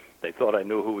they thought I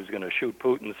knew who was going to shoot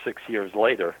Putin 6 years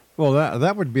later. Well,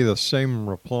 that would be the same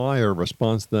reply or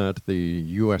response that the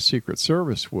U.S. Secret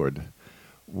Service would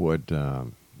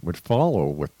follow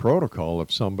with protocol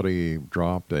if somebody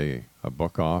dropped a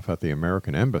book off at the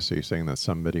American Embassy saying that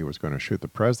somebody was going to shoot the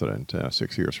president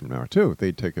 6 years from now, too.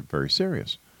 They'd take it very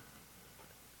serious.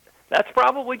 That's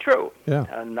probably true. Yeah.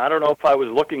 And I don't know if I was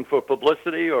looking for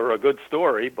publicity or a good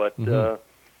story, but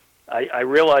I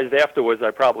realized afterwards I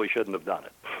probably shouldn't have done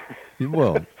it.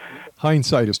 Well,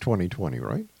 hindsight is 20/20,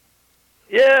 right?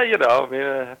 Yeah,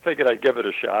 I figured I'd give it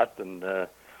a shot, and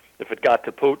if it got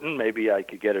to Putin, maybe I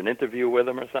could get an interview with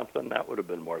him or something. That would have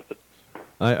been worth it.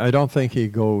 I don't think he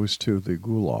goes to the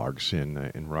gulags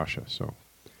in Russia, so.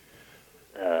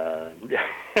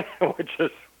 Which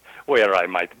is where I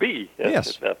might be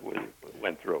yes. if that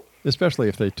went through. Especially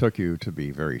if they took you to be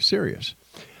very serious.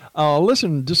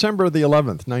 Listen, December the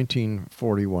 11th,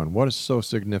 1941. What is so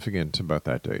significant about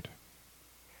that date?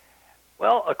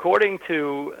 Well, according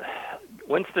to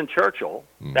Winston Churchill,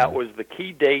 that was the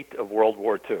key date of World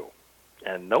War II.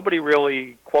 And nobody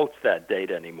really quotes that date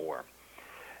anymore,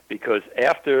 because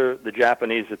after the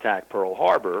Japanese attacked Pearl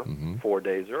Harbor 4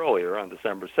 days earlier on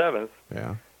December 7th,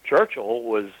 Churchill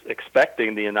was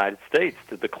expecting the United States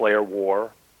to declare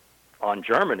war on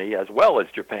Germany as well as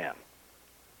Japan.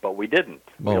 But we didn't.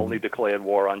 We only declared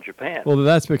war on Japan. Well,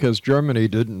 that's because Germany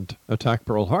didn't attack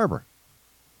Pearl Harbor.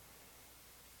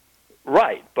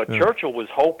 Right, but Churchill was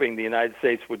hoping the United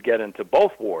States would get into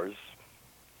both wars,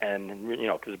 and,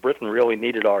 because Britain really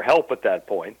needed our help at that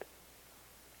point.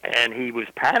 And he was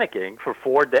panicking for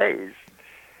 4 days.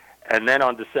 And then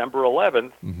on December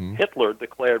 11th, Hitler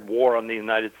declared war on the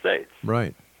United States.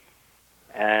 Right.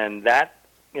 And that,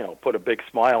 put a big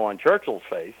smile on Churchill's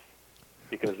face,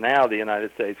 because now the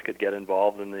United States could get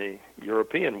involved in the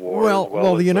European war.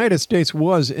 Well, the United States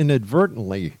was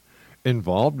inadvertently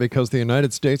involved because the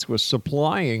United States was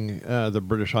supplying the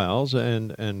British Isles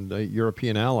and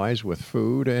European allies with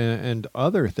food and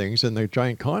other things in the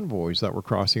giant convoys that were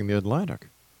crossing the Atlantic.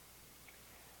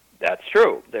 That's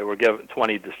true. They were given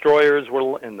 20 destroyers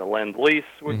in the Lend-Lease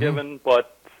were given,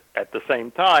 but at the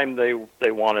same time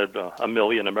they wanted a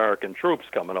million American troops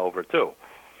coming over too.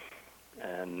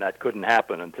 And that couldn't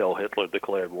happen until Hitler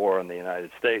declared war on the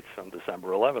United States on December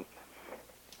 11th.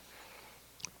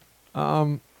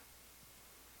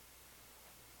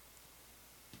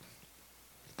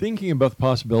 Thinking about the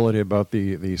possibility about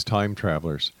these time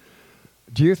travelers,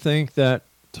 do you think that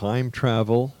time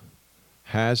travel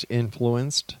has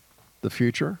influenced the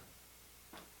future?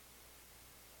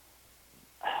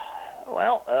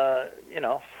 Well,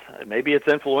 maybe it's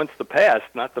influenced the past,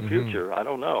 not the future. I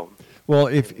don't know. Well,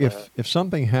 if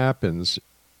something happens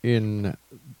in,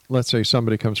 let's say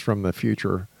somebody comes from the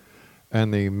future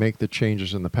and they make the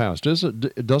changes in the past,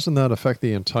 doesn't that affect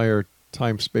the entire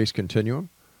time-space continuum?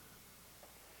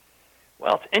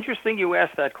 Well, it's interesting you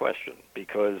asked that question,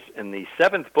 because in the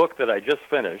 7th book that I just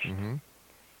finished,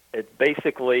 it's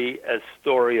basically a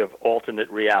story of alternate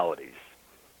realities.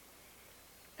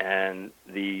 And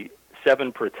the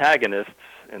 7 protagonists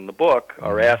in the book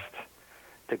are asked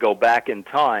to go back in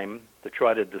time to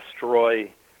try to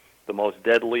destroy the most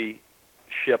deadly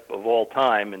ship of all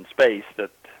time in space that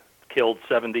killed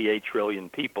 78 trillion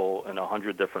people in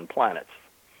 100 different planets.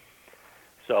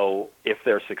 So if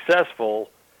they're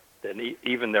successful, then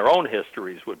even their own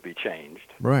histories would be changed.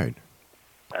 Right.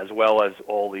 As well as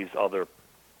all these other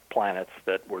planets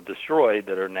that were destroyed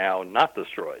that are now not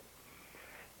destroyed.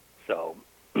 So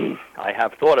I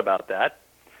have thought about that.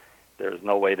 There's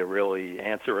no way to really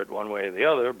answer it one way or the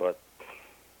other, but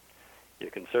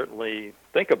you can certainly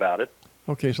think about it.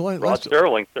 Okay, so Rod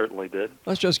Sterling certainly did.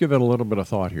 Let's just give it a little bit of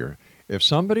thought here. If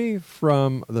somebody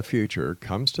from the future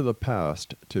comes to the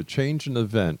past to change an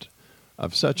event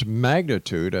of such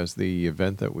magnitude as the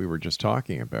event that we were just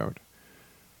talking about,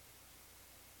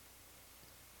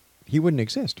 he wouldn't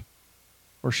exist.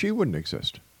 Or she wouldn't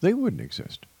exist. They wouldn't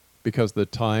exist. Because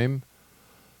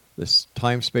this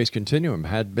time-space continuum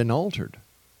had been altered.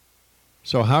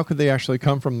 So how could they actually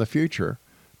come from the future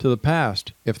to the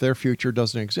past if their future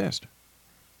doesn't exist?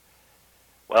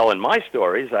 Well, in my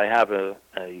stories, I have a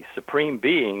supreme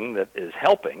being that is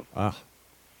helping.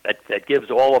 That gives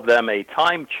all of them a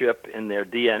time chip in their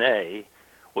DNA,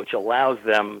 which allows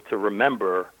them to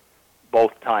remember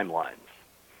both timelines.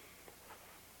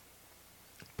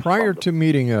 Prior to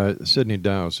meeting Sidney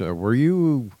Dowse, were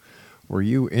you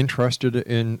interested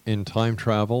in time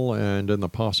travel and in the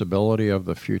possibility of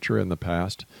the future and the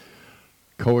past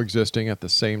coexisting at the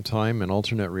same time in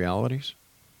alternate realities?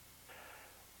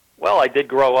 Well, I did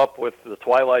grow up with the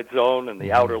Twilight Zone and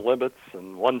the Outer Limits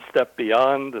and One Step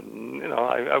Beyond, and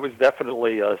I was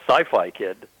definitely a sci-fi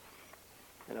kid.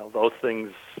 Those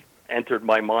things entered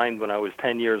my mind when I was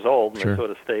 10 years old, and they sort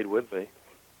of stayed with me.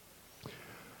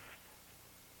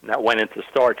 And that went into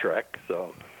Star Trek.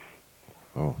 So.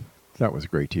 Oh, that was a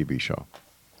great TV show.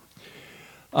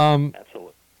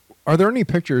 Absolutely. Are there any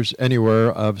pictures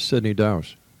anywhere of Sidney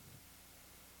Dowse?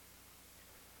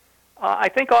 I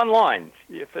think online.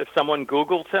 If someone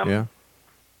Googles him,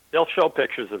 they'll show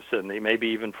pictures of Sidney, maybe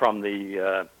even from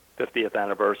the 50th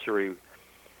anniversary.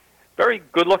 Very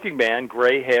good-looking man,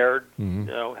 gray-haired.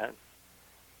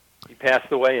 He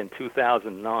passed away in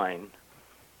 2009.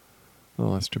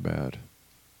 Oh, that's too bad.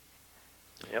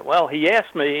 Yeah, well, he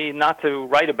asked me not to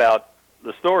write about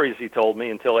the stories he told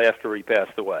me until after he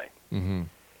passed away.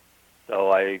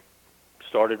 So I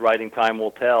started writing Time Will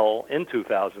Tell in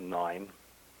 2009.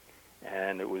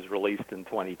 And it was released in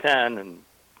 2010, and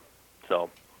so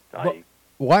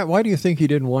Why do you think he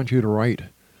didn't want you to write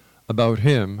about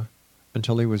him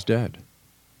until he was dead?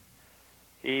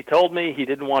 He told me he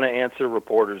didn't want to answer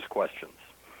reporters' questions.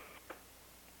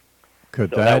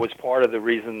 Could so that was part of the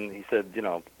reason he said,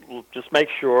 just make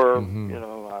sure, you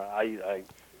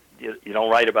don't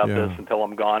write about this until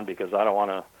I'm gone, because I don't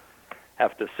want to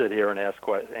have to sit here and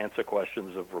answer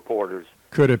questions of reporters.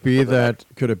 Could it be that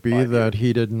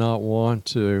he did not want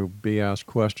to be asked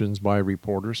questions by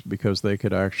reporters because they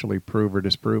could actually prove or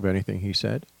disprove anything he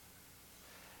said?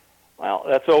 Well,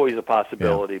 that's always a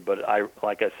possibility, but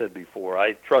like I said before,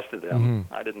 I trusted him.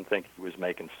 I didn't think he was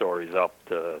making stories up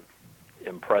to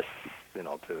impress,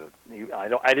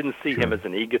 I didn't see him as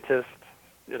an egotist,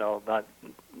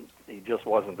 he just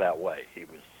wasn't that way. He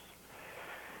was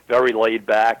very laid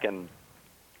back, and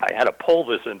I had to pull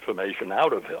this information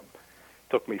out of him.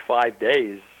 It took me 5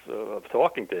 days of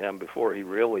talking to him before he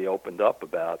really opened up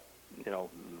about,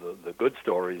 the good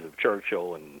stories of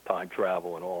Churchill and time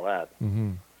travel and all that.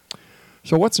 Mm-hmm.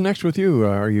 So what's next with you?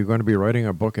 Are you going to be writing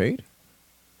a book 8?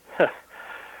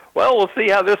 Well, we'll see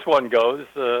how this one goes.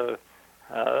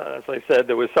 As I said,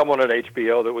 there was someone at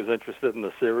HBO that was interested in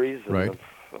the series, and right.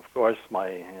 Of course,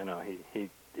 he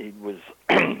was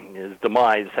his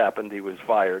demise happened. He was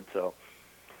fired, so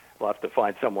we'll have to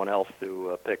find someone else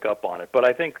to pick up on it. But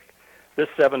I think this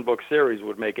 7-book series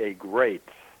would make a great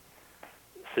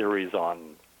series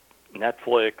on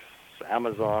Netflix,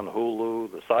 Amazon,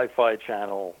 Hulu, the Sci-Fi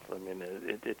Channel. I mean,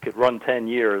 it could run 10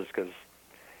 years because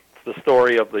it's the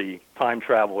story of the time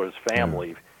traveler's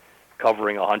family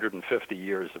covering 150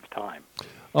 years of time.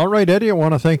 All right, Eddie, I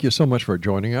want to thank you so much for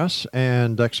joining us.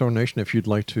 And Exo Nation, if you'd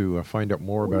like to find out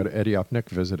more about Eddie Upnick,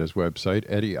 visit his website,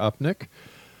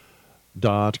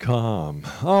 eddieupnick.com.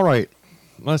 All right,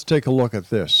 let's take a look at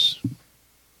this.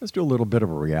 Let's do a little bit of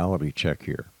a reality check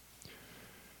here.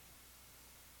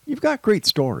 You've got great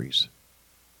stories,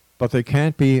 but they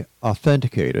can't be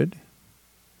authenticated.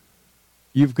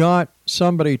 You've got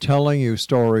somebody telling you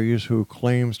stories who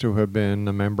claims to have been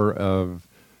a member of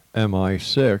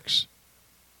MI-6,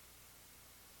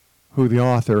 who the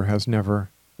author has never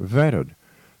vetted.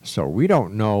 So we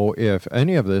don't know if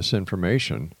any of this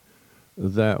information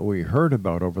that we heard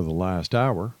about over the last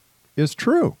hour is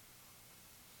true.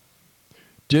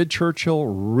 Did Churchill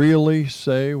really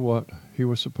say what he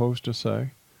was supposed to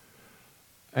say?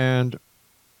 And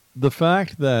the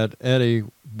fact that Eddie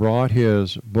brought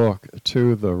his book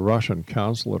to the Russian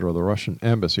consulate or the Russian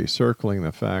embassy, circling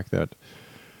the fact that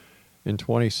in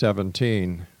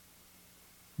 2017,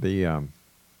 Putin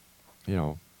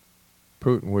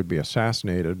would be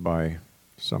assassinated by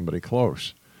somebody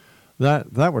close.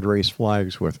 That would raise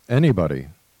flags with anybody,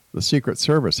 the Secret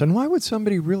Service. And why would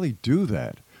somebody really do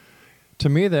that? To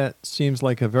me, that seems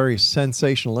like a very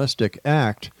sensationalistic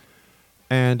act.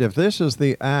 And if this is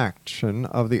the action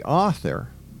of the author,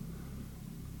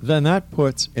 then that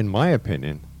puts, in my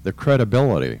opinion, the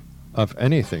credibility of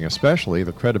anything, especially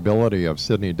the credibility of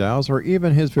Sidney Dowse or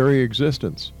even his very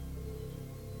existence.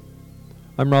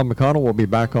 I'm Rob McConnell. We'll be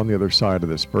back on the other side of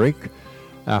this break.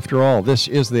 After all, this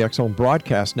is the X-Zone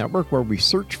Broadcast Network, where we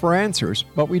search for answers,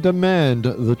 but we demand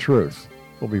the truth.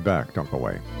 We'll be back. Don't go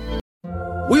away.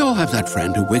 We all have that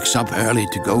friend who wakes up early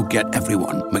to go get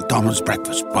everyone McDonald's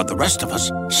breakfast, while the rest of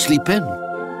us sleep in.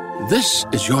 This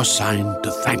is your sign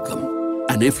to thank them.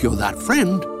 And if you're that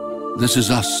friend, this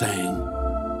is us saying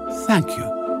thank you.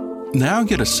 Now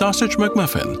get a sausage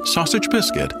McMuffin, sausage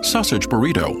biscuit, sausage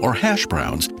burrito, or hash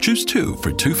browns. Choose 2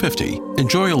 for $2.50.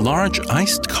 Enjoy a large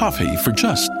iced coffee for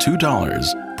just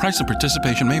 $2. Price and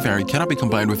participation may vary. Cannot be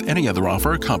combined with any other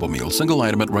offer or combo meal. Single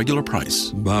item at regular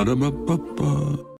price. Ba-da-ba-ba-ba.